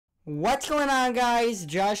What's going on, guys?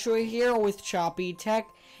 Joshua here with Chopy Tech,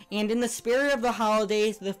 and in the spirit of the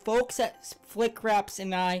holidays, the folks at SlickWraps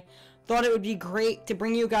and I thought it would be great to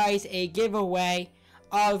bring you guys a giveaway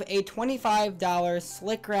of a $25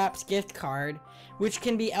 SlickWraps gift card, which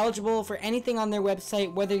can be eligible for anything on their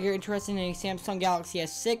website, whether you're interested in a Samsung Galaxy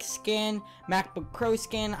S6 skin, MacBook Pro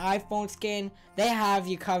skin, iPhone skin. They have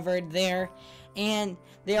you covered there, and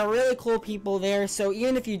they are really cool people there. So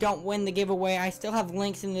even if you don't win the giveaway, I still have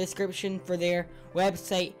links in the description for their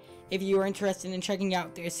website if you are interested in checking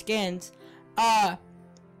out their skins.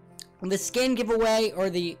 The skin giveaway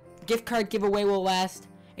or the gift card giveaway will last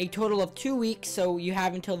a total of 2 weeks, so you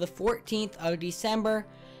have until the 14th of December.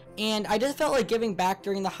 And I just felt like giving back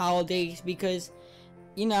during the holidays because,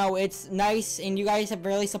 you know, it's nice, and you guys have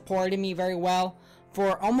really supported me very well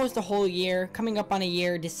for almost a whole year, coming up on a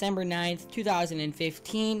year, December 9th,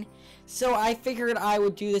 2015. So I figured I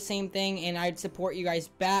would do the same thing, and I'd support you guys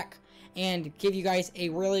back and give you guys a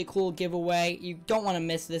really cool giveaway. You don't want to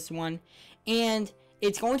miss this one. And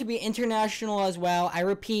it's going to be international as well. I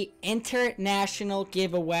repeat, international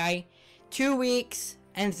giveaway. 2 weeks,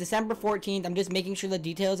 and it's December 14th. I'm just making sure the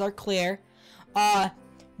details are clear. The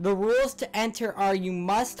rules to enter are: you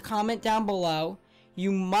must comment down below,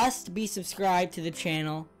 you must be subscribed to the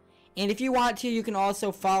channel, and if you want to, you can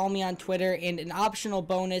also follow me on Twitter, and an optional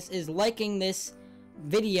bonus is liking this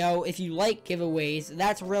video if you like giveaways.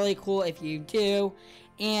 That's really cool if you do.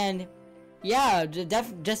 And yeah,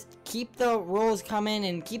 just keep the rules coming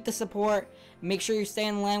and keep the support. Make sure you stay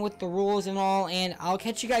in line with the rules and all, and I'll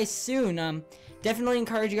catch you guys soon. Definitely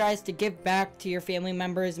encourage you guys to give back to your family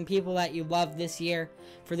members and people that you love this year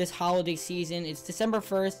for this holiday season. It's December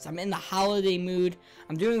 1st. I'm in the holiday mood.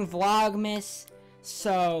 I'm doing Vlogmas.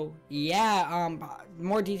 So, yeah,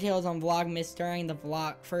 more details on Vlogmas during the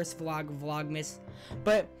first vlog of Vlogmas.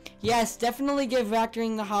 But, yes, definitely give back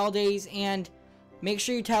during the holidays, and make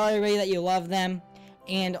sure you tell everybody that you love them.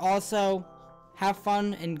 And also, have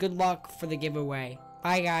fun and good luck for the giveaway.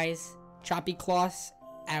 Bye, guys. Choppy Claws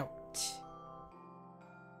out.